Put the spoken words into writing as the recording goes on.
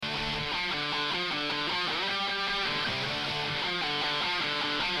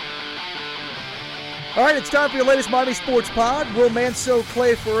All right, it's time for your latest Miami Sports Pod. Will Manso,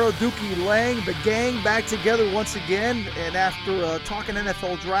 Clay Farrell, Dookie Lang, the gang back together once again. And after talking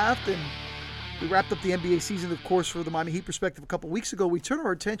NFL draft, and we wrapped up the NBA season, of course, for the Miami Heat perspective a couple weeks ago, we turned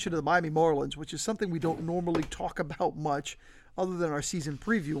our attention to the Miami Marlins, which is something we don't normally talk about much other than our season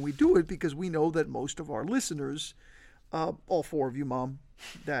preview. And we do it because we know that most of our listeners, all four of you, Mom,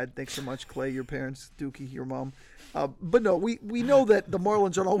 Dad, thanks so much, Clay, your parents, Dookie, your mom. But no, we know that the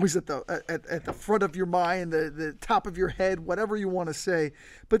Marlins aren't always at the front of your mind, the top of your head, whatever you want to say.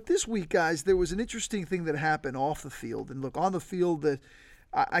 But this week, guys, there was an interesting thing that happened off the field. And look, on the field,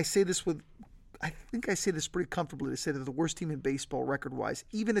 I say this pretty comfortably to say that they're the worst team in baseball record-wise,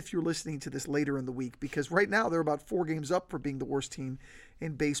 even if you're listening to this later in the week, because right now they're about 4 games up for being the worst team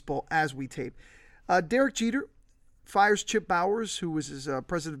in baseball as we tape. Derek Jeter fires Chip Bowers, who was his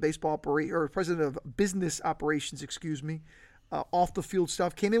president of president of business operations, off the field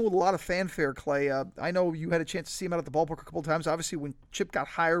stuff. Came in with a lot of fanfare, Clay. I know you had a chance to see him out at the ballpark a couple of times. Obviously, when Chip got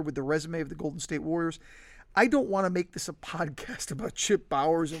hired with the resume of the Golden State Warriors, I don't want to make this a podcast about Chip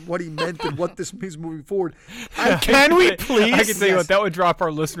Bowers and what he meant and what this means moving forward. Can we please? I can tell you what, that would drop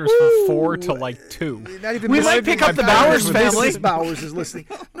our listeners from 4 to 2. We might pick up the Bowers family. Mrs. Bowers is listening.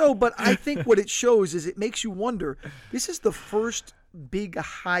 No, but I think what it shows is it makes you wonder. This is the first big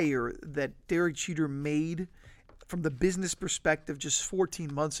hire that Derek Jeter made from the business perspective just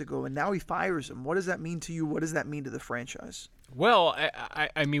 14 months ago, and now he fires him. What does that mean to you? What does that mean to the franchise? Well,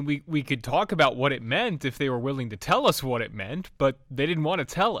 I mean, we could talk about what it meant if they were willing to tell us what it meant, but they didn't want to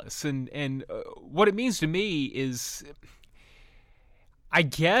tell us. And what it means to me is, I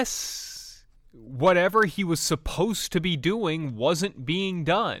guess, whatever he was supposed to be doing wasn't being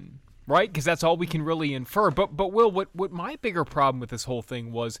done, right? Because that's all we can really infer. But Will, what my bigger problem with this whole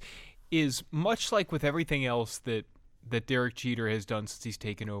thing is much like with everything else that Derek Jeter has done since he's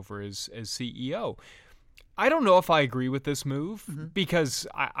taken over as CEO. I don't know if I agree with this move because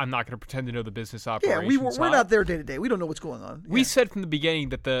I'm not going to pretend to know the business operations. Yeah, we're not there day to day. We don't know what's going on. We said from the beginning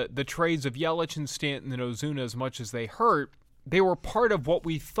that the trades of Yelich and Stanton and Ozuna, as much as they hurt, they were part of what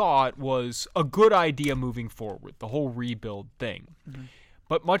we thought was a good idea moving forward, the whole rebuild thing. Mm-hmm.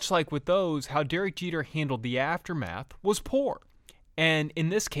 But much like with those, how Derek Jeter handled the aftermath was poor. And in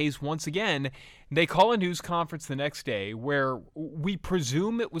this case, once again, they call a news conference the next day where we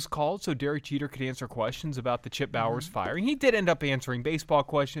presume it was called so Derek Jeter could answer questions about the Chip Bowers firing. He did end up answering baseball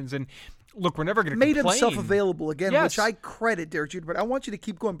questions. And look, we're never going to complain. Made himself available again, yes. Which I credit Derek Jeter. But I want you to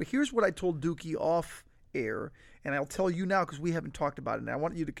keep going. But here's what I told Dookie off air, and I'll tell you now because we haven't talked about it. And I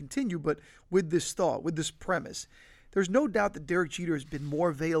want you to continue, but with this thought, with this premise. There's no doubt that Derek Jeter has been more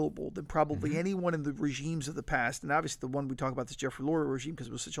available than probably anyone in the regimes of the past. And obviously the one we talk about, this Jeffrey Loria regime, because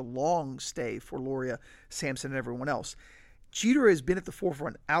it was such a long stay for Loria, Sampson, and everyone else. Jeter has been at the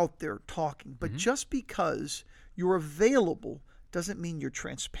forefront out there talking. But just because you're available doesn't mean you're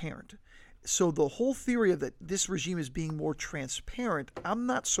transparent. So the whole theory of that this regime is being more transparent, I'm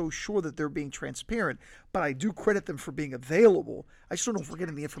not so sure that they're being transparent, but I do credit them for being available. I just don't know if we're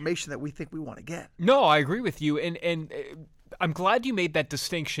getting the information that we think we want to get. No, I agree with you, and I'm glad you made that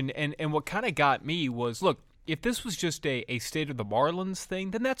distinction, and what kind of got me was, look, if this was just a State of the Marlins thing,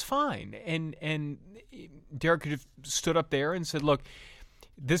 then that's fine. And Derek could have stood up there and said, look,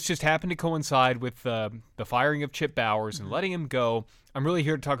 this just happened to coincide with the firing of Chip Bowers and letting him go. I'm really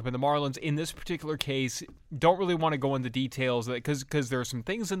here to talk about the Marlins. In this particular case, don't really want to go into details because there are some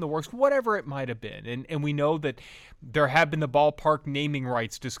things in the works, whatever it might have been. And we know that there have been the ballpark naming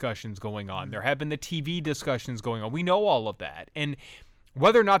rights discussions going on. There have been the TV discussions going on. We know all of that. And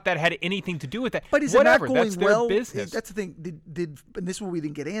whether or not that had anything to do with that, but is whatever, it not going that's their well? business. That's the thing. And this is what we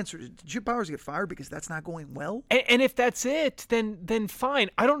didn't get answered. Did Chip Bowers get fired because that's not going well? And if that's it, then fine.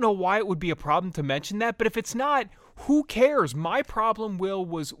 I don't know why it would be a problem to mention that, but if it's not, who cares? My problem, Will,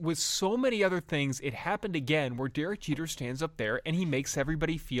 was with so many other things. It happened again where Derek Jeter stands up there and he makes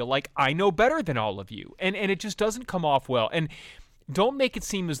everybody feel like I know better than all of you. And it just doesn't come off well. And don't make it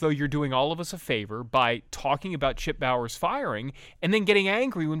seem as though you're doing all of us a favor by talking about Chip Bowers firing and then getting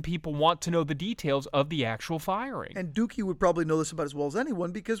angry when people want to know the details of the actual firing. And Dookie would probably know this about as well as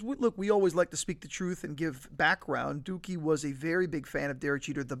anyone because, we always like to speak the truth and give background. Dookie was a very big fan of Derek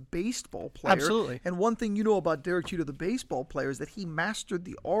Jeter, the baseball player. Absolutely. And one thing you know about Derek Jeter, the baseball player, is that he mastered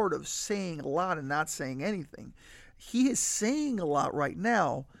the art of saying a lot and not saying anything. He is saying a lot right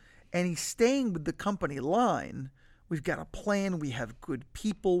now, and he's staying with the company line. We've got a plan. We have good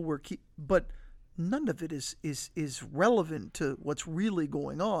people. But none of it is relevant to what's really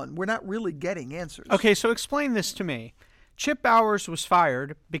going on. We're not really getting answers. Okay, so explain this to me. Chip Bowers was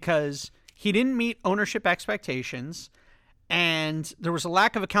fired because he didn't meet ownership expectations, and there was a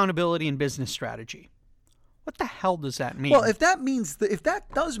lack of accountability in business strategy. What the hell does that mean? Well, if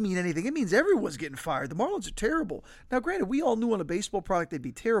that does mean anything, it means everyone's getting fired. The Marlins are terrible. Now, granted, we all knew on a baseball product they'd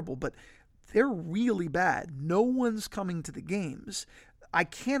be terrible, but they're really bad. No one's coming to the games. I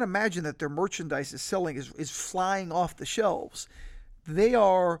can't imagine that their merchandise is flying off the shelves. They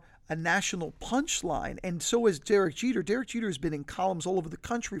are a national punchline, and so is Derek Jeter. Derek Jeter has been in columns all over the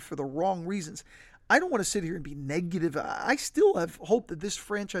country for the wrong reasons. I don't want to sit here and be negative. I still have hope that this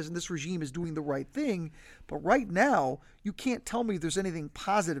franchise and this regime is doing the right thing. But right now, you can't tell me there's anything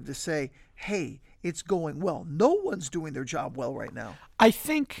positive to say, hey, it's going well. No one's doing their job well right now. I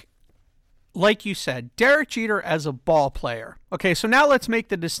think, like you said, Derek Jeter as a ball player. Okay, so now let's make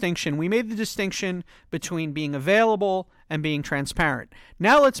the distinction. We made the distinction between being available and being transparent.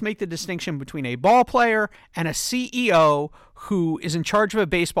 Now let's make the distinction between a ball player and a CEO who is in charge of a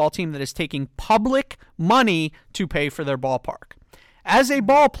baseball team that is taking public money to pay for their ballpark. As a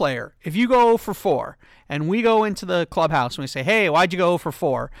ball player, if you go 0 for 4 and we go into the clubhouse and we say, hey, why'd you go 0 for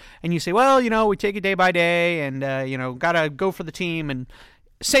 4? And you say, well, we take it day by day and, got to go for the team and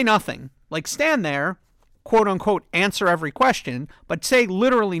say nothing. Like stand there, quote unquote, answer every question, but say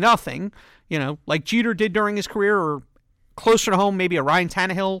literally nothing, like Jeter did during his career, or closer to home, maybe a Ryan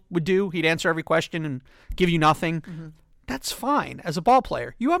Tannehill would do. He'd answer every question and give you nothing. Mm-hmm. That's fine as a ball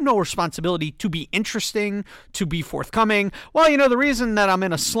player. You have no responsibility to be interesting, to be forthcoming. Well, the reason that I'm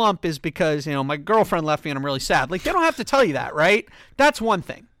in a slump is because, my girlfriend left me and I'm really sad. Like, they don't have to tell you that, right? That's one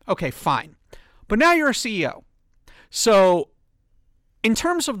thing. Okay, fine. But now you're a CEO. So, in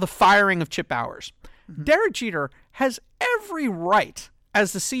terms of the firing of Chip Bowers, mm-hmm. Derek Jeter has every right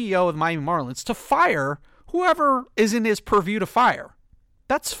as the CEO of the Miami Marlins to fire whoever is in his purview to fire.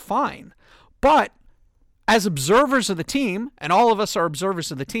 That's fine. But as observers of the team, and all of us are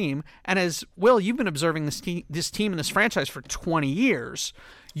observers of the team, and as, Will, you've been observing this team and this franchise for 20 years,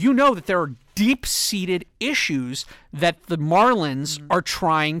 you know that there are deep-seated issues that the Marlins mm-hmm. are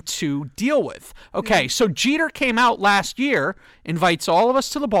trying to deal with. Okay, so Jeter came out last year, invites all of us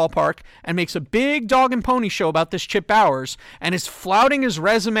to the ballpark, and makes a big dog and pony show about this Chip Bowers, and is flouting his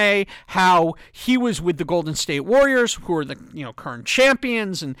resume, how he was with the Golden State Warriors, who are the current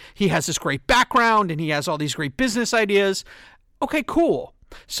champions, and he has this great background, and he has all these great business ideas. Okay, cool.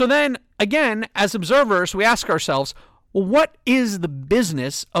 So then, again, as observers, we ask ourselves, well, what is the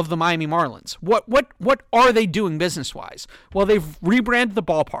business of the Miami Marlins? What are they doing business-wise? Well, they've rebranded the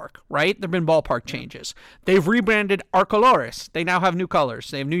ballpark, right? There have been ballpark changes. They've rebranded Arcolores. They now have new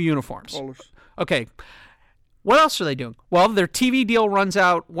colors. They have new uniforms. Colors. Okay. What else are they doing? Well, their TV deal runs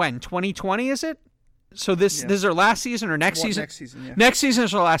out when? 2020, is it? So this is their last season or next season? Next season, yeah. Next season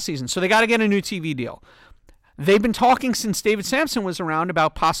is their last season. So they got to get a new TV deal. They've been talking since David Sampson was around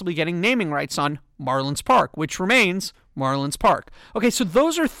about possibly getting naming rights on Marlins Park, which remains Marlins Park. Okay, so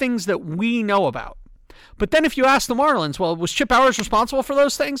those are things that we know about. But then if you ask the Marlins, well, was Chip Bowers responsible for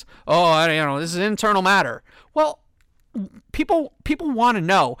those things? Oh, this is an internal matter. Well, people want to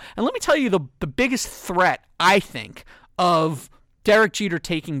know. And let me tell you the biggest threat, I think, of Derek Jeter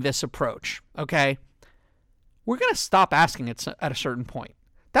taking this approach, okay? We're going to stop asking it at a certain point.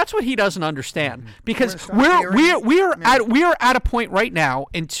 That's what he doesn't understand, because we are at a point right now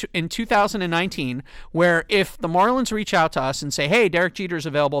in 2019 where if the Marlins reach out to us and say, hey, Derek Jeter is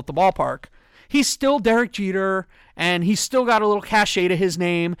available at the ballpark, he's still Derek Jeter, and he's still got a little cachet to his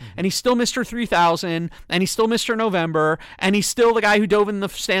name, and he's still Mr. 3000, and he's still Mr. November, and he's still the guy who dove in the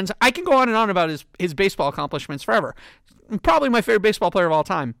stands. I can go on and on about his baseball accomplishments forever. Probably my favorite baseball player of all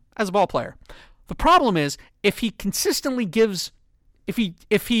time as a ball player. The problem is, if he consistently gives... If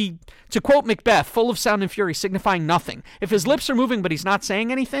he, to quote Macbeth, full of sound and fury, signifying nothing, if his lips are moving but he's not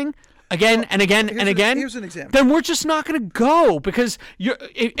saying anything, again and again and again, here's an example. Then we're just not going to go, because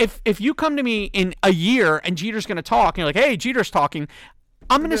if you come to me in a year and Jeter's going to talk, and you're like, hey, Jeter's talking,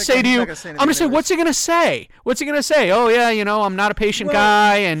 I'm going to say to you, I'm going to say, what's he going to say? What's he going to say? Oh, yeah, I'm not a patient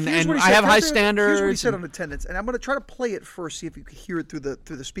guy, and I have high standards. Here's what he said on attendance, and I'm going to try to play it first, see if you can hear it through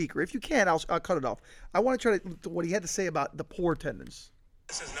the speaker. If you can, I'll cut it off. I want to try to what he had to say about the poor attendance.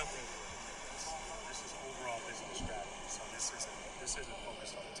 This has nothing to do with this. This is overall business strategy, so this isn't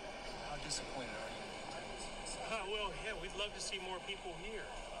focused on attendance. How disappointed are you in attendance? Well, yeah, we'd love to see more people here.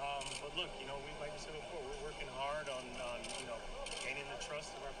 But look, like I said before, we're working hard on gaining the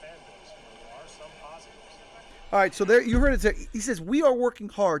trust of our fan base. There are some positives. All right, so there you heard it. He says we are working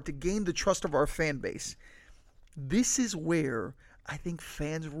hard to gain the trust of our fan base. This is where I think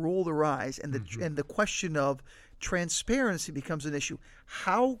fans roll their eyes, and the question of transparency becomes an issue.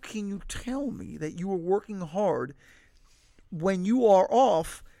 How can you tell me that you are working hard when you are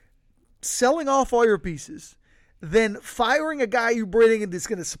off selling off all your pieces, than firing a guy you bring in that's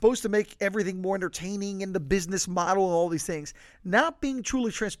going to supposed to make everything more entertaining and the business model and all these things. Not being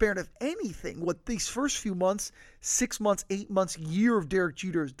truly transparent of anything, what these first few months, 6 months, 8 months, year of Derek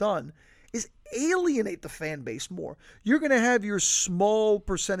Jeter has done is alienate the fan base more. You're going to have your small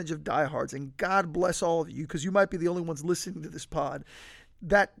percentage of diehards, and God bless all of you, because you might be the only ones listening to this pod.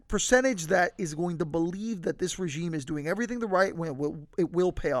 That percentage that is going to believe that this regime is doing everything the right way, it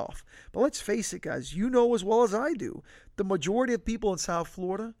will pay off. But let's face it, guys, you know as well as I do, the majority of people in South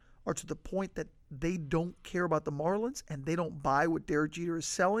Florida are to the point that they don't care about the Marlins and they don't buy what Derek Jeter is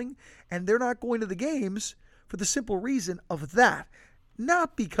selling, and they're not going to the games for the simple reason of that.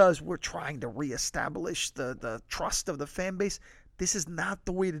 Not because we're trying to reestablish the trust of the fan base. This is not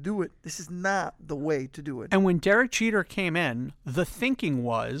the way to do it. This is not the way to do it. And when Derek Jeter came in, the thinking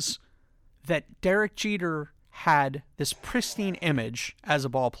was that Derek Jeter had this pristine image as a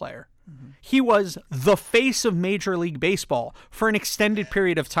ball player. Mm-hmm. He was the face of Major League Baseball for an extended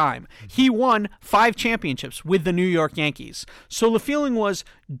period of time. He won 5 championships with the New York Yankees. So the feeling was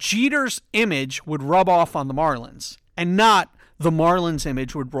Jeter's image would rub off on the Marlins, and not the Marlins'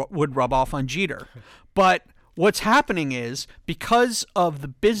 image would rub off on Jeter. But what's happening is, because of the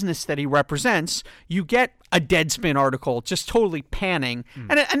business that he represents, you get a Deadspin article just totally panning.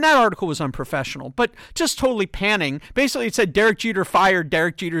 And that article was unprofessional, but just totally panning. Basically, it said Derek Jeter fired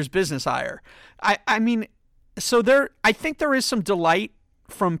Derek Jeter's business hire. I mean, so I think there is some delight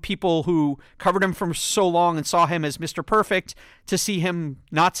from people who covered him for so long and saw him as Mr. Perfect to see him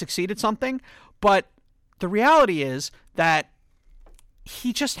not succeed at something. But the reality is that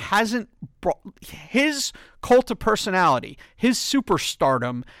he just hasn't brought his cult of personality, his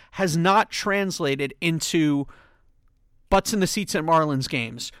superstardom has not translated into butts in the seats at Marlins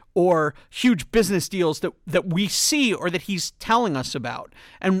games or huge business deals that we see or that he's telling us about.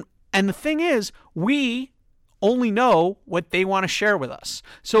 And the thing is, we only know what they want to share with us.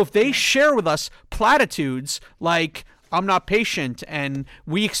 So if they share with us platitudes like, I'm not patient, and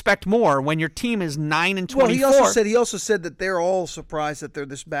we expect more when your team is 9-24. Well, he also said that they're all surprised that they're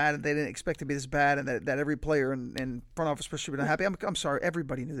this bad, and they didn't expect to be this bad, and that every player and front office should be not happy. I'm sorry,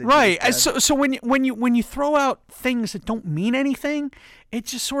 everybody knew that. Right. So when you throw out things that don't mean anything, it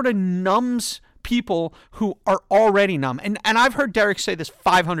just sort of numbs people who are already numb. And I've heard Derek say this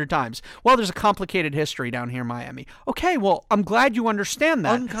 500 times. Well, there's a complicated history down here in Miami. Okay, well, I'm glad you understand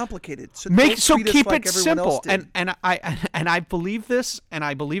that. Uncomplicated. So keep it simple. And I believe this, and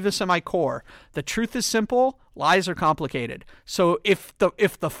I believe this in my core. The truth is simple, lies are complicated. So if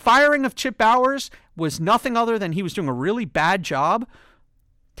the firing of Chip Bowers was nothing other than he was doing a really bad job,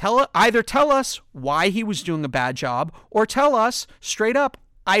 either tell us why he was doing a bad job, or tell us straight up,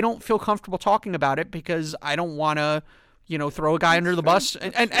 I don't feel comfortable talking about it because I don't want to, throw a guy under the bus.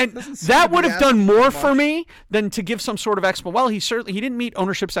 And that would have done more for me than to give some sort of explanation. Well, he didn't meet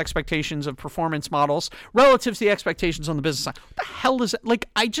ownership's expectations of performance models relative to the expectations on the business side. What the hell is it? Like,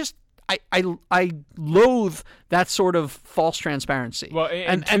 I loathe that sort of false transparency. Well,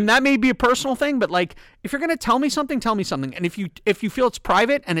 and that may be a personal thing, but like, if you're going to tell me something, tell me something. And if you feel it's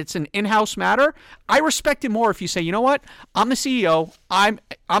private and it's an in-house matter, I respect it more if you say, you know what, I'm the CEO, I'm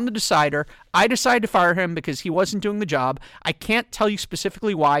the decider. I decided to fire him because he wasn't doing the job. I can't tell you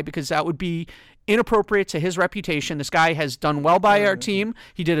specifically why, because that would be inappropriate to his reputation. This guy has done well by our team.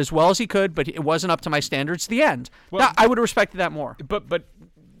 He did as well as he could, but it wasn't up to my standards. The end. Well, I would have respected that more. But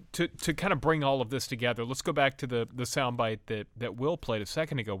to kind of bring all of this together, let's go back to the soundbite that Will played a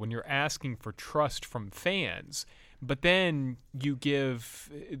second ago. When you're asking for trust from fans, but then you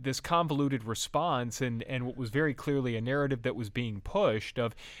give this convoluted response and what was very clearly a narrative that was being pushed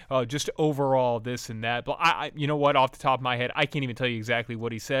of just overall this and that. But I you know what, off the top of my head, I can't even tell you exactly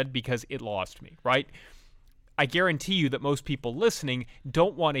what he said because it lost me, right? I guarantee you that most people listening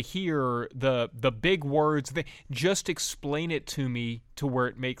don't want to hear the big words. Just explain it to me to where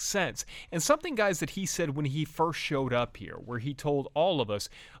it makes sense. And something, guys, that he said when he first showed up here, where he told all of us,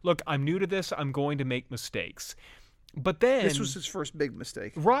 look, I'm new to this. I'm going to make mistakes. But then this was his first big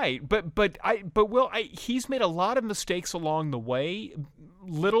mistake, right? But Will, he's made a lot of mistakes along the way,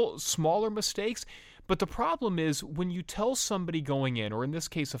 little smaller mistakes. But the problem is when you tell somebody going in, or in this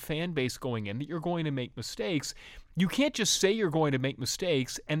case a fan base going in, that you're going to make mistakes, you can't just say you're going to make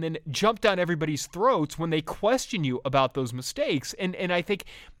mistakes and then jump down everybody's throats when they question you about those mistakes. And I think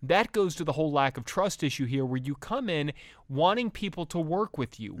that goes to the whole lack of trust issue here, where you come in wanting people to work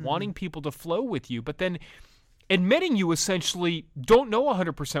with you, wanting people to flow with you, but then admitting you essentially don't know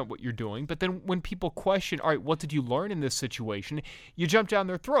 100% what you're doing. But then when people question, all right, what did you learn in this situation? You jump down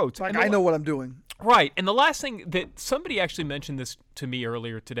their throats. Like, I know what I'm doing. Right. And the last thing that somebody actually mentioned this to me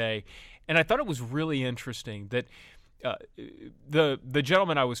earlier today, and I thought it was really interesting that the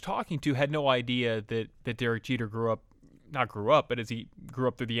gentleman I was talking to had no idea that Derek Jeter but as he grew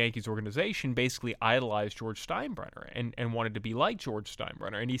up through the Yankees organization, basically idolized George Steinbrenner and wanted to be like George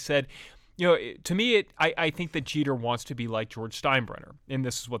Steinbrenner. And he said, to me, I think that Jeter wants to be like George Steinbrenner. And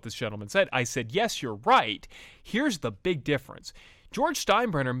this is what this gentleman said. I said, yes, you're right. Here's the big difference. George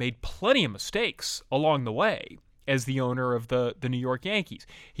Steinbrenner made plenty of mistakes along the way as the owner of the New York Yankees.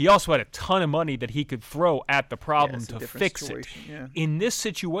 He also had a ton of money that he could throw at the problem to fix it. Yeah. In this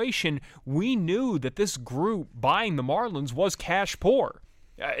situation, we knew that this group buying the Marlins was cash poor.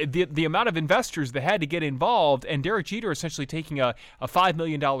 The amount of investors that had to get involved, and Derek Jeter essentially taking a $5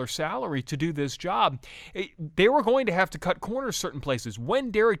 million salary to do this job, they were going to have to cut corners certain places.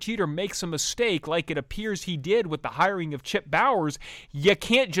 When Derek Jeter makes a mistake, like it appears he did with the hiring of Chip Bowers, you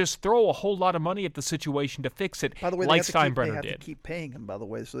can't just throw a whole lot of money at the situation to fix it, by the way, like Steinbrenner did. They have to keep paying him, by the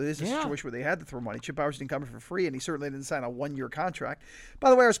way. So it is a situation where they had to throw money. Chip Bowers didn't come in for free, and he certainly didn't sign a one-year contract. By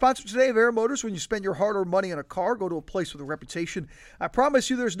the way, our sponsor today, Vera Motors. When you spend your hard-earned money on a car, go to a place with a reputation. I promise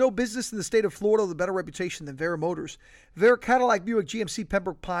you there's no business in the state of Florida with a better reputation than Vera Motors. Vera Cadillac Buick GMC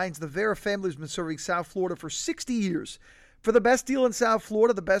Pembroke Pines. The Vera family has been serving South Florida for 60 years. For the best deal in South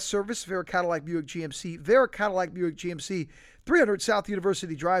Florida, the best service, Vera Cadillac Buick GMC. Vera Cadillac Buick GMC, 300 South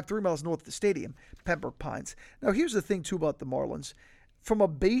University Drive, 3 miles north of the stadium, Pembroke Pines. Now, here's the thing, too, about the Marlins. From a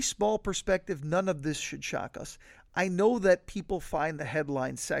baseball perspective, none of this should shock us. I know that people find the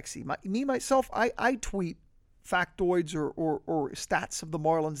headline sexy. Myself, I tweet factoids or stats of the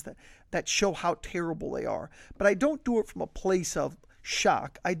Marlins that show how terrible they are. But I don't do it from a place of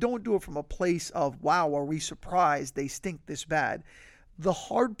shock. I don't do it from a place of, wow, are we surprised they stink this bad? The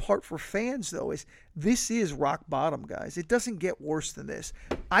hard part for fans, though, is this is rock bottom, guys. It doesn't get worse than this.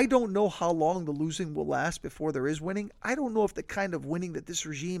 I don't know how long the losing will last before there is winning. I don't know if the kind of winning that this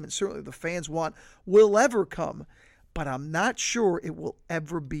regime and certainly the fans want will ever come. But I'm not sure it will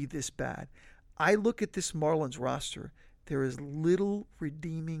ever be this bad. I look at this Marlins roster. There is little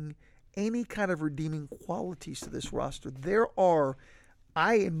any kind of redeeming qualities to this roster. There are,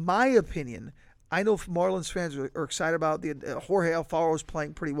 in my opinion, I know Marlins fans are excited about Jorge Alfaro is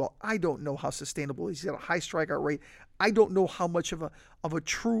playing pretty well. I don't know how sustainable he's got a high strikeout rate. I don't know how much of a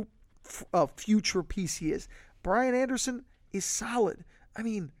true future piece he is. Brian Anderson is solid. I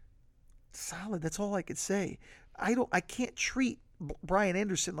mean, solid. That's all I could say. I can't treat Brian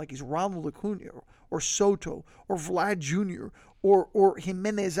Anderson like he's Ronald Acuna or Soto or Vlad Jr. or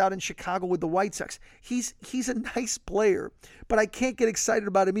Jimenez out in Chicago with the White Sox. He's a nice player, but I can't get excited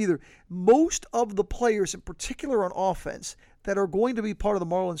about him either. Most of the players, in particular on offense, that are going to be part of the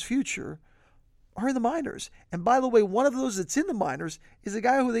Marlins' future are in the minors. And by the way, one of those that's in the minors is a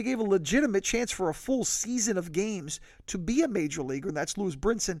guy who they gave a legitimate chance for a full season of games to be a major leaguer, and that's Lewis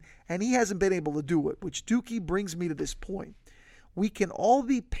Brinson, and he hasn't been able to do it, which, Dookie, brings me to this point. We can all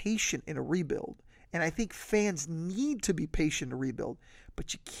be patient in a rebuild, and I think fans need to be patient in a rebuild,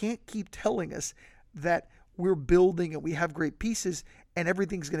 but you can't keep telling us that we're building and we have great pieces and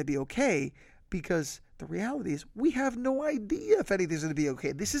everything's going to be okay, because the reality is we have no idea if anything's going to be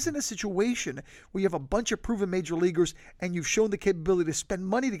okay. This isn't a situation where you have a bunch of proven major leaguers and you've shown the capability to spend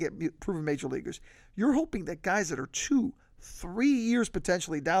money to get proven major leaguers. You're hoping that guys that are 2-3 years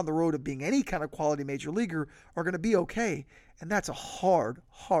potentially down the road of being any kind of quality major leaguer are going to be okay. And that's a hard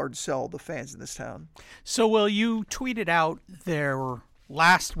sell to fans in this town. So, Will, you tweeted out their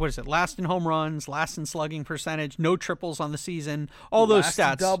last in home runs, last in slugging percentage, no triples on the season, all those stats.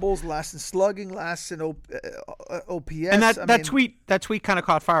 Last in doubles, last in slugging, last in OPS. And that tweet kind of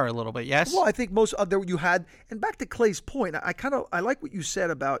caught fire a little bit, yes? Well, I think most of there you had, and back to Clay's point, I like what you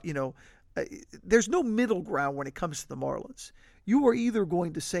said about, there's no middle ground when it comes to the Marlins. You are either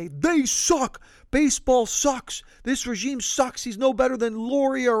going to say, they suck, baseball sucks, this regime sucks, he's no better than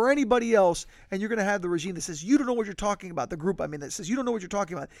Loria or anybody else, and you're going to have the regime that says, you don't know what you're talking about, the group, that says, you don't know what you're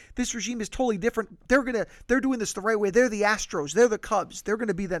talking about. This regime is totally different. They're doing this the right way. They're the Astros. They're the Cubs. They're going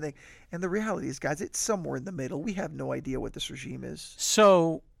to be that thing. And the reality is, guys, it's somewhere in the middle. We have no idea what this regime is.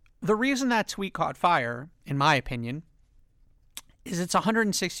 So the reason that tweet caught fire, in my opinion, is it's a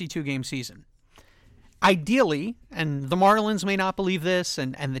 162-game season. Ideally, and the Marlins may not believe this,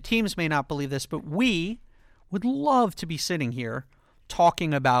 and the teams may not believe this, but we would love to be sitting here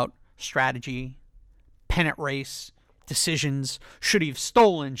talking about strategy, pennant race, decisions. Should he have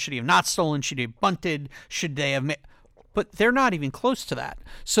stolen? Should he have not stolen? Should he have bunted? Should they have but they're not even close to that.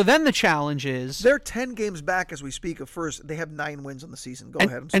 So then the challenge is they're 10 games back as we speak of first. They have 9 wins on the season. Go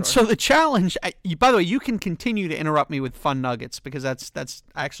ahead. I'm sorry. And so the challenge, by the way, you can continue to interrupt me with fun nuggets because that's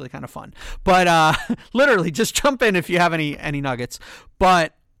actually kind of fun. But literally, just jump in if you have any nuggets.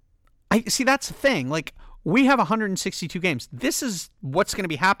 But I see that's the thing. Like, we have 162 games. This is what's going to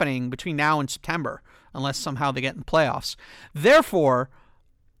be happening between now and September, unless somehow they get in the playoffs. Therefore,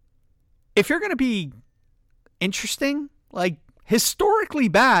 if you're going to be interesting, like, historically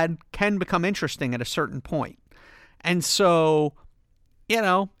bad can become interesting at a certain point. And so,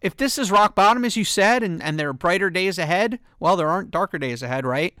 if this is rock bottom, as you said, and there are brighter days ahead, well, there aren't darker days ahead,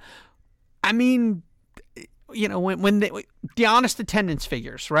 right? I mean, when the honest attendance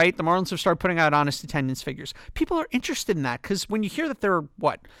figures, right? The Marlins have started putting out honest attendance figures. People are interested in that because when you hear that there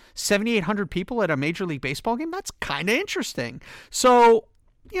are, 7,800 people at a Major League Baseball game, that's kind of interesting. So,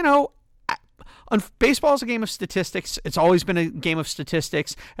 baseball is a game of statistics. It's always been a game of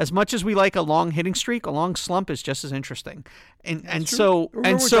statistics. As much as we like a long hitting streak, a long slump is just as interesting. And so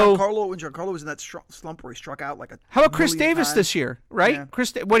when Giancarlo was in that slump where he struck out like a. How about Chris Davis times this year, right?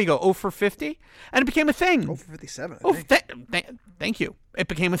 Yeah. What do you go 0 for 50, and it became a thing. 0 for 57. I think. Thank you. It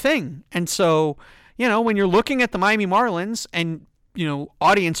became a thing, and so when you're looking at the Miami Marlins, and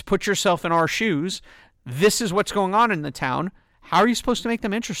audience, put yourself in our shoes. This is what's going on in the town. How are you supposed to make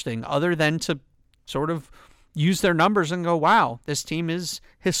them interesting, other than to sort of use their numbers and go, wow, this team is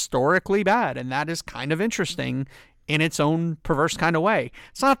historically bad, and that is kind of interesting in its own perverse kind of way.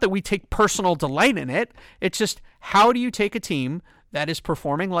 It's not that we take personal delight in it. It's just, how do you take a team that is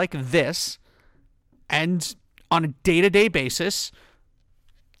performing like this and on a day-to-day basis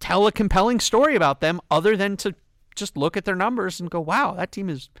tell a compelling story about them other than to just look at their numbers and go, wow, that team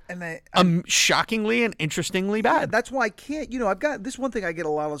is shockingly and interestingly bad. Yeah, that's why I can't, I've got this one thing I get a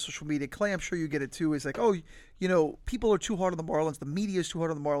lot on social media. Clay, I'm sure you get it too, is like, people are too hard on the Marlins. The media is too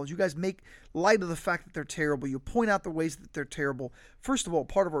hard on the Marlins. You guys make light of the fact that they're terrible. You point out the ways that they're terrible. First of all,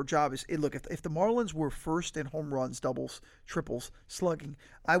 part of our job is, look, if the Marlins were first in home runs, doubles, triples, slugging,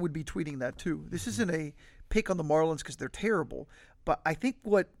 I would be tweeting that too. This isn't a pick on the Marlins because they're terrible. But I think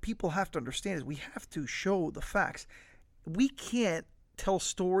what people have to understand is we have to show the facts. We can't tell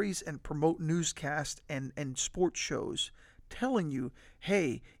stories and promote newscasts and sports shows telling you,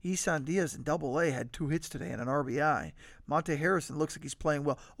 hey, Isan Diaz in Double-A had 2 hits today and an RBI. Monte Harrison looks like he's playing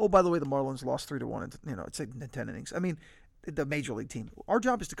well. Oh, by the way, the Marlins lost 3-1. It's in 10 innings. I mean, the Major League team. Our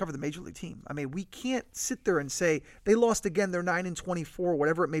job is to cover the Major League team. I mean, we can't sit there and say they lost again. They're 9-24,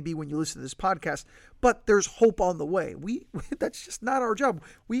 whatever it may be when you listen to this podcast. But there's hope on the way. That's just not our job.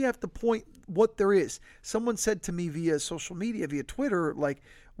 We have to point what there is. Someone said to me via social media, via Twitter, like,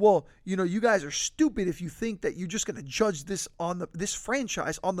 well, you guys are stupid if you think that you're just going to judge this on this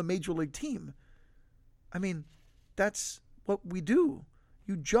franchise on the Major League team. I mean, that's what we do.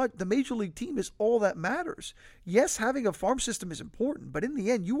 You judge the Major League team is all that matters. Yes, having a farm system is important, but in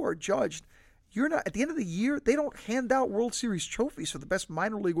the end, you are judged. You're not at the end of the year. They don't hand out World Series trophies for the best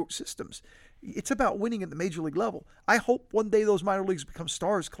minor league systems. It's about winning at the Major League level. I hope one day those minor leagues become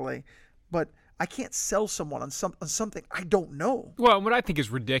stars, Clay, but I can't sell someone on something I don't know. Well, what I think is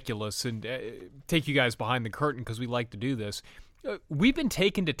ridiculous, and take you guys behind the curtain because we like to do this, we've been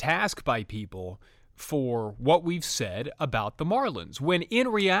taken to task by people for what we've said about the Marlins, when in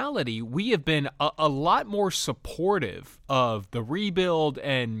reality we have been a lot more supportive of the rebuild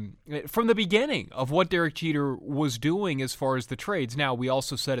and from the beginning of what Derek Jeter was doing as far as the trades. Now, we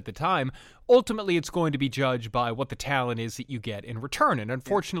also said at the time, ultimately it's going to be judged by what the talent is that you get in return. And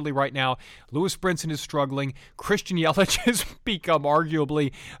unfortunately right now, Lewis Brinson is struggling. Christian Yelich has become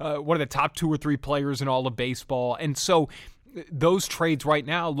arguably one of the top 2 or 3 players in all of baseball. And so those trades right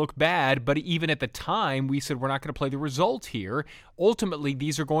now look bad, but even at the time, we said we're not going to play the result here. Ultimately,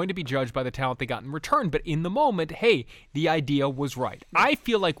 these are going to be judged by the talent they got in return. But in the moment, hey, the idea was right. I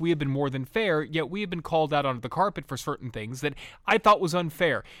feel like we have been more than fair, yet we have been called out onto the carpet for certain things that I thought was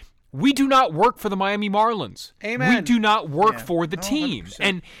unfair. We do not work for the Miami Marlins. Amen. We do not work for the team. 100%.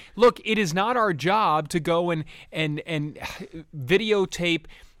 And look, it is not our job to go and videotape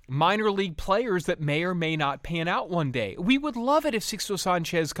minor league players that may or may not pan out one day. We would love it if Sixto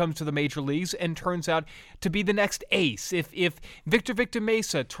Sanchez comes to the major leagues and turns out to be the next ace. If Victor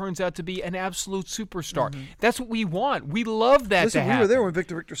Mesa turns out to be an absolute superstar. Mm-hmm. That's what we want. We love that to happen. We were there when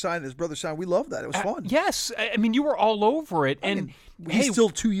Victor signed and his brother signed. We loved that. It was fun. Yes. I mean, you were all over it. He's still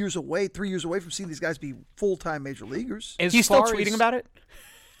 2 years away, 3 years away from seeing these guys be full-time major leaguers. He's still tweeting about it?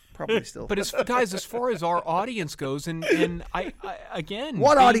 Probably still. But guys, as far as our audience goes, and I again,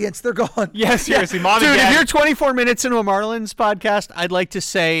 what audience? They're gone. Yeah, seriously, Mom Dude, and Dad. if you're 24 minutes into a Marlins podcast, I'd like to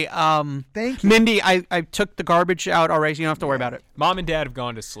say, thank you. Mindy, I took the garbage out already, so you don't have to worry about it. Mom and Dad have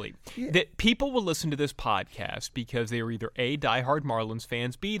gone to sleep. Yeah. That people will listen to this podcast because they are either A, diehard Marlins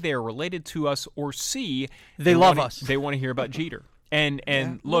fans, B, they are related to us, or C, They love wanna- us. They want to hear about Jeter.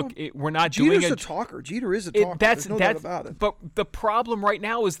 And look, well, we're not Jeter's doing a talker. Jeter is a talker. That's There's no doubt about it. But the problem right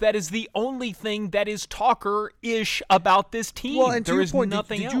now is that is the only thing that is talker-ish about this team. Well, and to there your is point,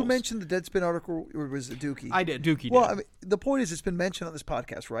 nothing did else. you mention the Deadspin article, or was it Dookie? I did. Dookie Well, did. I mean, the point is, it's been mentioned on this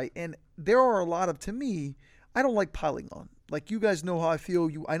podcast, right? And there are a lot of, to me, I don't like piling on. Like, you guys know how I feel.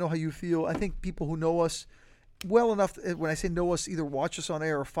 I know how you feel. I think people who know us well enough, when I say know us, either watch us on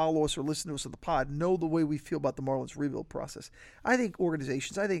air or follow us or listen to us on the pod, know the way we feel about the Marlins rebuild process. I think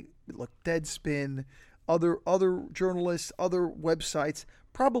organizations, look, Deadspin, other journalists, other websites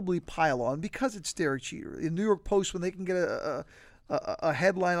probably pile on because it's Derek Jeter. In New York Post, when they can get a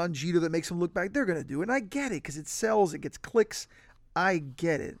headline on Jeter that makes him look back, they're going to do it. And I get it because it sells, it gets clicks. I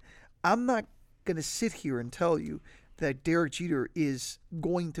get it. I'm not going to sit here and tell you that Derek Jeter is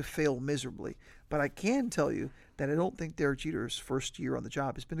going to fail miserably. But I can tell you that I don't think Derek Jeter's first year on the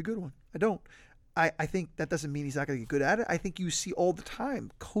job has been a good one. I don't. I think that doesn't mean he's not going to get good at it. I think you see all the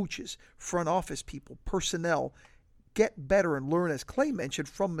time coaches, front office people, personnel get better and learn, as Clay mentioned,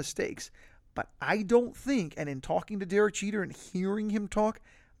 from mistakes. But I don't think, and in talking to Derek Jeter and hearing him talk,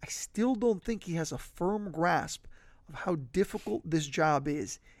 I still don't think he has a firm grasp of how difficult this job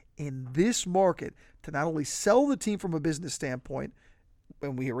is in this market to not only sell the team from a business standpoint,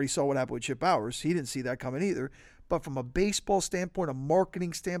 and we already saw what happened with Chip Bowers. He didn't see that coming either. But from a baseball standpoint, a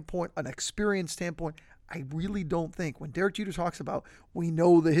marketing standpoint, an experience standpoint, I really don't think when Derek Jeter talks about we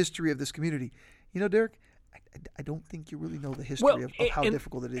know the history of this community, Derek, I don't think you really know the history of how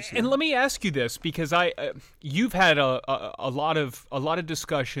difficult it is here. And let me ask you this, because you've had a lot of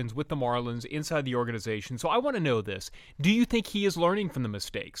discussions with the Marlins inside the organization. So I want to know this: do you think he is learning from the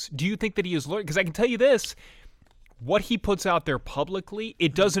mistakes? Do you think that he is learning? Because I can tell you this. What he puts out there publicly,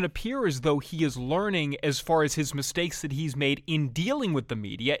 it doesn't appear as though he is learning as far as his mistakes that he's made in dealing with the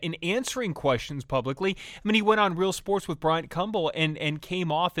media, in answering questions publicly. I mean, he went on Real Sports with Bryant Gumbel and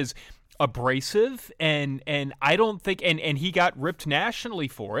came off as abrasive, and I don't think, and he got ripped nationally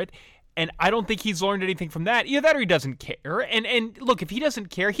for it. And I don't think he's learned anything from that. Either that or he doesn't care. And look, if he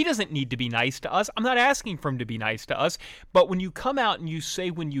doesn't care, he doesn't need to be nice to us. I'm not asking for him to be nice to us. But when you come out and you say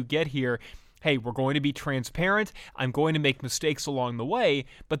when you get here, hey, we're going to be transparent. I'm going to make mistakes along the way.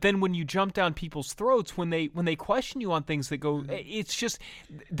 But then when you jump down people's throats, when they question you on things that go, it's just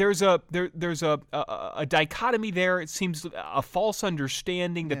there's a dichotomy there. It seems a false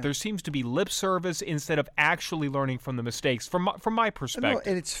understanding that there seems to be lip service instead of actually learning from the mistakes. From my perspective,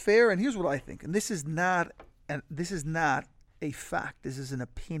 and it's fair. And here's what I think. And this is not a fact. This is an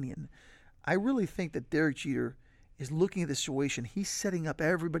opinion. I really think that Derek Jeter is looking at the situation. He's setting up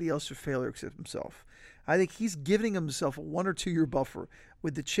everybody else for failure except himself. I think he's giving himself a 1 or 2 year buffer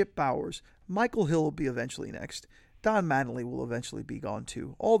with the Chip Bowers. Michael Hill will be eventually next. Don Mattingly will eventually be gone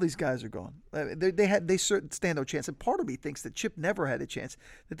too. All these guys are gone. They stand no chance. And part of me thinks that Chip never had a chance.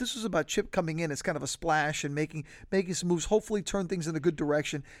 That this was about Chip coming in as kind of a splash and making some moves, hopefully turn things in a good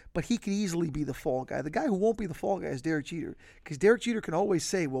direction. But he could easily be the fall guy. The guy who won't be the fall guy is Derek Jeter, because Derek Jeter can always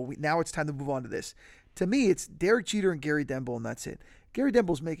say, "Well, now it's time to move on to this." To me, it's Derek Jeter and Gary Denbo, and that's it. Gary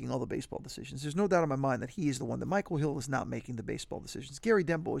Denbo's making all the baseball decisions. There's no doubt in my mind that he is the one. That Michael Hill is not making the baseball decisions. Gary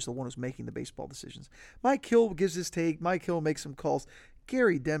Denbo is the one who's making the baseball decisions. Mike Hill gives his take. Mike Hill makes some calls.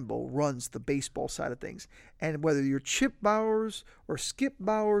 Gary Denbo runs the baseball side of things. And whether you're Chip Bowers or Skip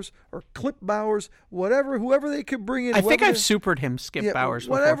Bowers or Clip Bowers, whoever they could bring in. I think I've supered him, Skip Bowers.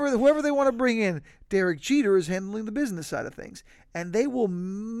 Whoever they want to bring in, Derek Jeter is handling the business side of things. And they will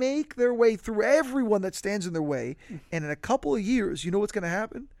make their way through everyone that stands in their way. And in a couple of years, you know what's going to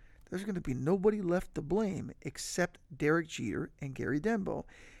happen? There's going to be nobody left to blame except Derek Jeter and Gary Denbo.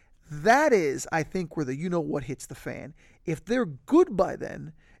 That is, I think, where the you-know-what hits the fan. If they're good by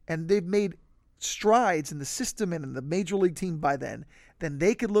then, and they've made strides in the system and in the major league team by then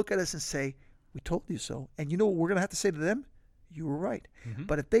they could look at us and say, we told you so. And you know what we're going to have to say to them? You were right. Mm-hmm.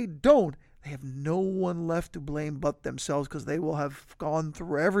 But if they don't, they have no one left to blame but themselves, because they will have gone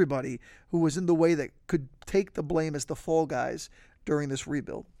through everybody who was in the way that could take the blame as the fall guys during this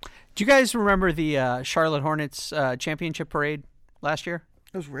rebuild. Do you guys remember the Charlotte Hornets championship parade last year?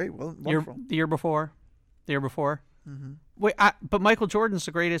 It was great. Well, wonderful. The year before? Mm-hmm. Wait, but Michael Jordan's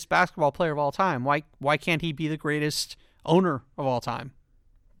the greatest basketball player of all time. Why can't he be the greatest owner of all time?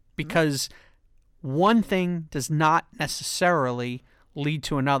 Because one thing does not necessarily lead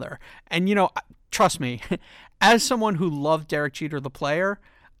to another. And, you know, trust me, as someone who loved Derek Jeter, the player,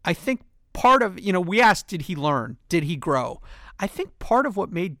 I think part of, you know, we asked, did he learn? Did he grow? I think part of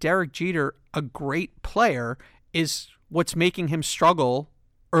what made Derek Jeter a great player is what's making him struggle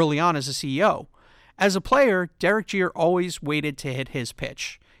early on as a CEO. As a player, Derek Jeter always waited to hit his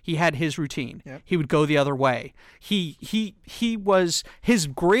pitch. He had his routine. Yep. He would go the other way. He was, his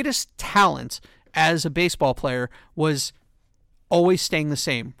greatest talent as a baseball player was always staying the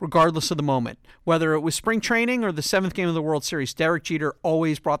same, regardless of the moment. Whether it was spring training or the 7th game of the World Series, Derek Jeter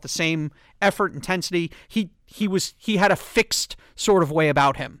always brought the same effort, intensity. He had a fixed sort of way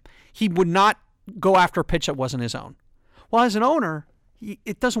about him. He would not go after a pitch that wasn't his own. Well, as an owner,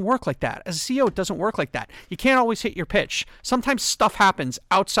 it doesn't work like that. As a CEO, it doesn't work like that. You can't always hit your pitch. Sometimes stuff happens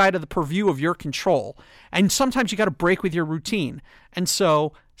outside of the purview of your control. And sometimes you got to break with your routine. And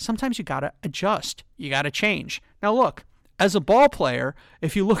so sometimes you got to adjust. You got to change. Now, look, as a ball player,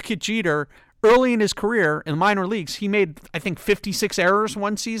 if you look at Jeter, early in his career in the minor leagues, he made, I think, 56 errors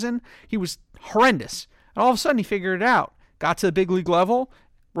one season. He was horrendous. And all of a sudden, he figured it out. Got to the big league level,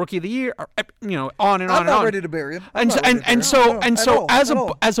 Rookie of the Year, you know, on and on and on. I'm not ready to bury him. And so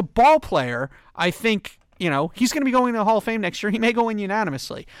as a ball player, I think, you know, he's going to be going to the Hall of Fame next year. He may go in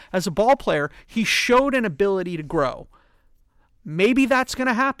unanimously. As a ball player, he showed an ability to grow. Maybe that's going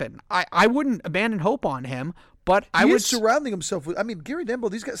to happen. I wouldn't abandon hope on him, but I would surrounding himself with. I mean, Gary Denbo.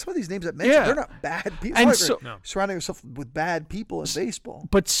 These guys, some of these names I mentioned, they're not bad people. And so, surrounding himself with bad people in baseball.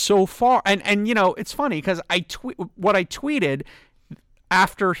 But so far, and you know, it's funny because what I tweeted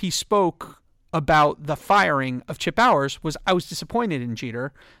after he spoke about the firing of Chip Bowers was I was disappointed in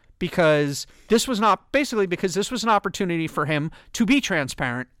Jeter because this was an opportunity for him to be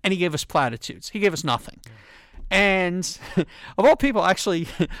transparent, and he gave us platitudes. He gave us nothing. And of all people, actually,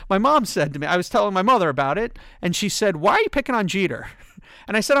 my mom said to me, I was telling my mother about it, and she said, "Why are you picking on Jeter?"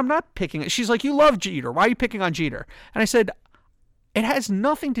 And I said, "I'm not picking." She's like, "You love Jeter. Why are you picking on Jeter?" And I said, it has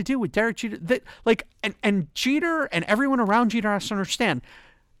nothing to do with Derek Jeter. And Jeter and everyone around Jeter has to understand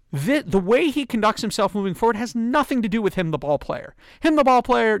the way he conducts himself moving forward has nothing to do with him, the ball player.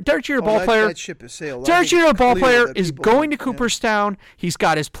 Derek Jeter, ball player. That ship has sailed. Derek Jeter, the ball player, is going to Cooperstown. He's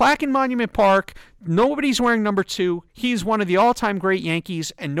got his plaque in Monument Park. Nobody's wearing number 2. He's one of the all-time great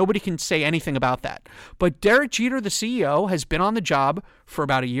Yankees, and nobody can say anything about that. But Derek Jeter, the CEO, has been on the job for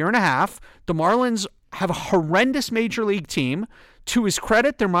about a year and a half. The Marlins have a horrendous major league team. To his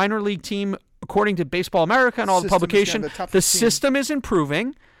credit, their minor league team, according to Baseball America and all the publication, the system is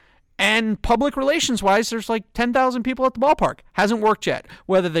improving. And public relations-wise, there's like 10,000 people at the ballpark. Hasn't worked yet.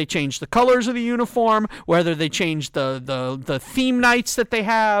 Whether they change the colors of the uniform, whether they change the theme nights that they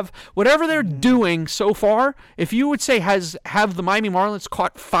have, whatever they're doing so far, if you would say have the Miami Marlins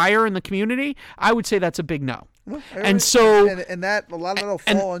caught fire in the community, I would say that's a big no. Well, and so and that a lot of that'll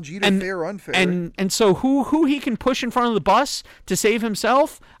fall on Jeter, fair or unfair. And so who he can push in front of the bus to save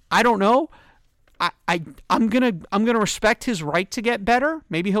himself, I don't know. I'm gonna respect his right to get better.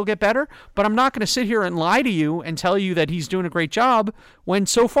 Maybe he'll get better, but I'm not gonna sit here and lie to you and tell you that he's doing a great job when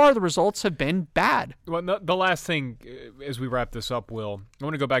so far the results have been bad. Well, the last thing as we wrap this up, Will, I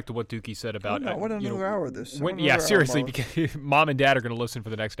want to go back to what Dookie said about. I want another hour of this. Seriously, because Mom and Dad are going to listen for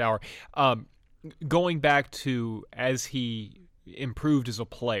the next hour. Going back to as he improved as a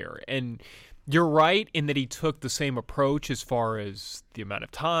player, and you're right in that he took the same approach as far as the amount of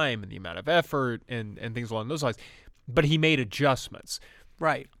time and the amount of effort and things along those lines, but he made adjustments.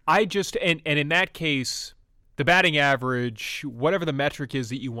 Right. I just and in that case, the batting average, whatever the metric is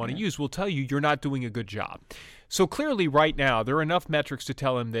that you want to use, will tell you you're not doing a good job. So clearly right now, there are enough metrics to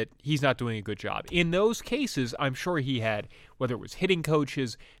tell him that he's not doing a good job. In those cases, I'm sure he had, whether it was hitting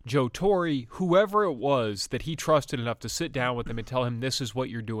coaches, Joe Torre, whoever it was that he trusted enough to sit down with him and tell him this is what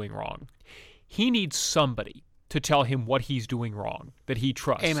you're doing wrong. He needs somebody to tell him what he's doing wrong that he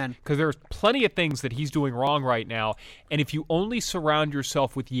trusts. Amen. Because there's plenty of things that he's doing wrong right now, and if you only surround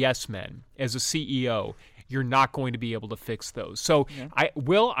yourself with yes men as a CEO, you're not going to be able to fix those. So,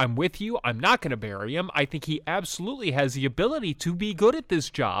 I'm with you. I'm not going to bury him. I think he absolutely has the ability to be good at this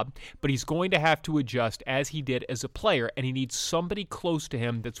job, but he's going to have to adjust as he did as a player, and he needs somebody close to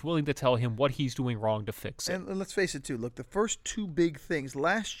him that's willing to tell him what he's doing wrong to fix it. And let's face it, too. Look, the first two big things.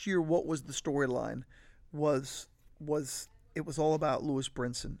 Last year, what was the storyline? Was it was all about Lewis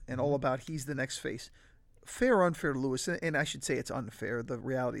Brinson and all about he's the next face. Fair or unfair to Lewis, and I should say it's unfair. The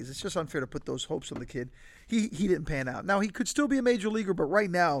reality is it's just unfair to put those hopes on the kid. He didn't pan out. Now, he could still be a major leaguer, but right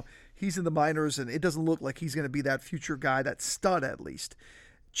now he's in the minors, and it doesn't look like he's going to be that future guy, that stud at least.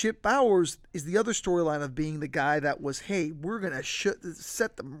 Chip Bowers is the other storyline of being the guy that was, hey, we're going to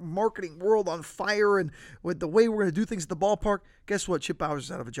set the marketing world on fire, and with the way we're going to do things at the ballpark. Guess what? Chip Bowers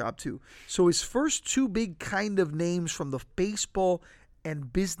is out of a job too. So his first two big kind of names from the baseball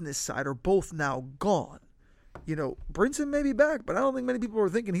and business side are both now gone. You know, Brinson may be back, but I don't think many people are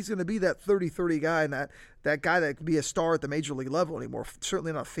thinking he's going to be that 30-30 guy and that guy that could be a star at the major league level anymore.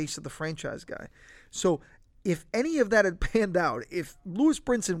 Certainly not face of the franchise guy. So if any of that had panned out, if Lewis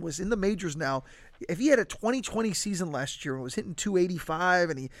Brinson was in the majors now, if he had a 2020 season last year and was hitting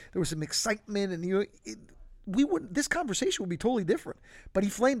 285 and there was some excitement and this conversation would be totally different. But he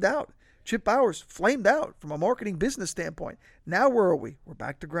flamed out. Chip Bowers flamed out from a marketing business standpoint. Now where are we? We're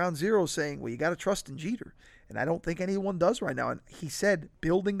back to ground zero saying, well, you got to trust in Jeter. And I don't think anyone does right now. And he said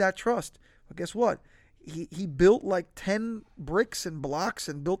building that trust. Well, guess what? He built like 10 bricks and blocks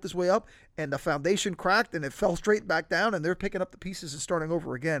and built his way up, and the foundation cracked and it fell straight back down, and they're picking up the pieces and starting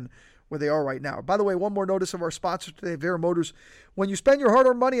over again where they are right now. By the way, one more notice of our sponsor today, Vera Motors. When you spend your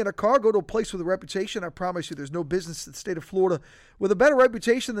hard-earned money in a car, go to a place with a reputation. I promise you there's no business in the state of Florida with a better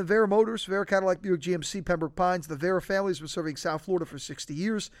reputation than Vera Motors. Vera Cadillac Buick GMC, Pembroke Pines. The Vera family has been serving South Florida for 60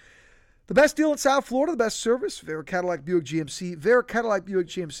 years. The best deal in South Florida, the best service, Vera Cadillac Buick GMC. Vera Cadillac Buick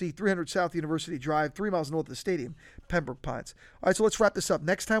GMC, 300 South University Drive, 3 miles north of the stadium, Pembroke Pines. All right, so let's wrap this up.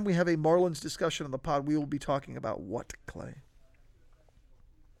 Next time we have a Marlins discussion on the pod, we will be talking about what, Clay?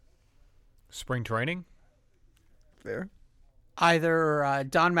 Spring training? Fair. Either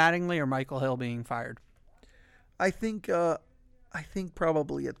Don Mattingly or Michael Hill being fired. I think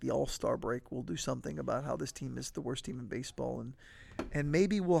probably at the All-Star break we'll do something about how this team is the worst team in baseball, and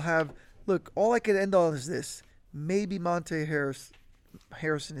maybe we'll have – look, all I could end on is this. Maybe Monte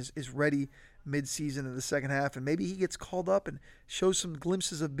Harrison is ready mid-season in the second half, and maybe he gets called up and shows some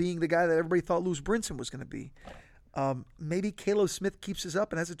glimpses of being the guy that everybody thought Lewis Brinson was going to be. Maybe Caleb Smith keeps us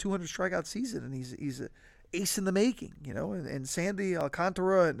up and has a 200 strikeout season, and he's an ace in the making, you know. And Sandy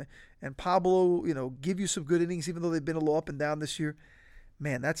Alcantara and Pablo, you know, give you some good innings, even though they've been a little up and down this year.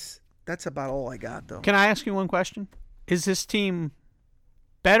 Man, that's about all I got, though. Can I ask you one question? Is this team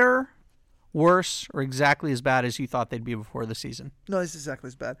better, worse, or exactly as bad as you thought they'd be before the season? No, it's exactly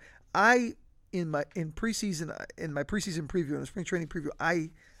as bad. In my preseason preview, in the spring training preview, I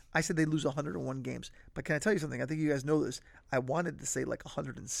said they'd lose 101 games. But can I tell you something? I think you guys know this. I wanted to say like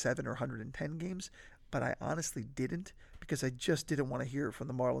 107 or 110 games, but I honestly didn't, because I just didn't want to hear from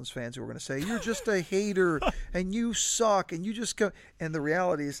the Marlins fans who were going to say, you're just a hater and you suck and you just go. And the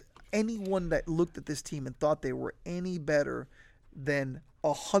reality is, anyone that looked at this team and thought they were any better than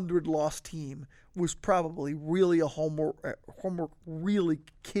a 100-loss team was probably really a homer, really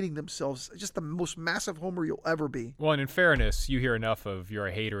kidding themselves. Just the most massive homer you'll ever be. Well, and in fairness, you hear enough of you're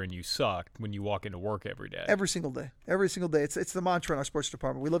a hater and you suck when you walk into work every day. Every single day. Every single day. It's the mantra in our sports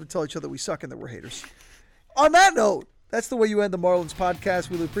department. We love to tell each other we suck and that we're haters. On that note, that's the way you end the Marlins podcast.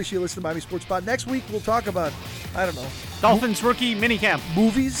 We really appreciate you listening to Miami Sports Pod. Next week, we'll talk about, I don't know. Dolphins rookie minicamp.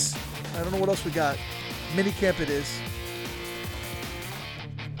 Movies. I don't know what else we got. Minicamp it is.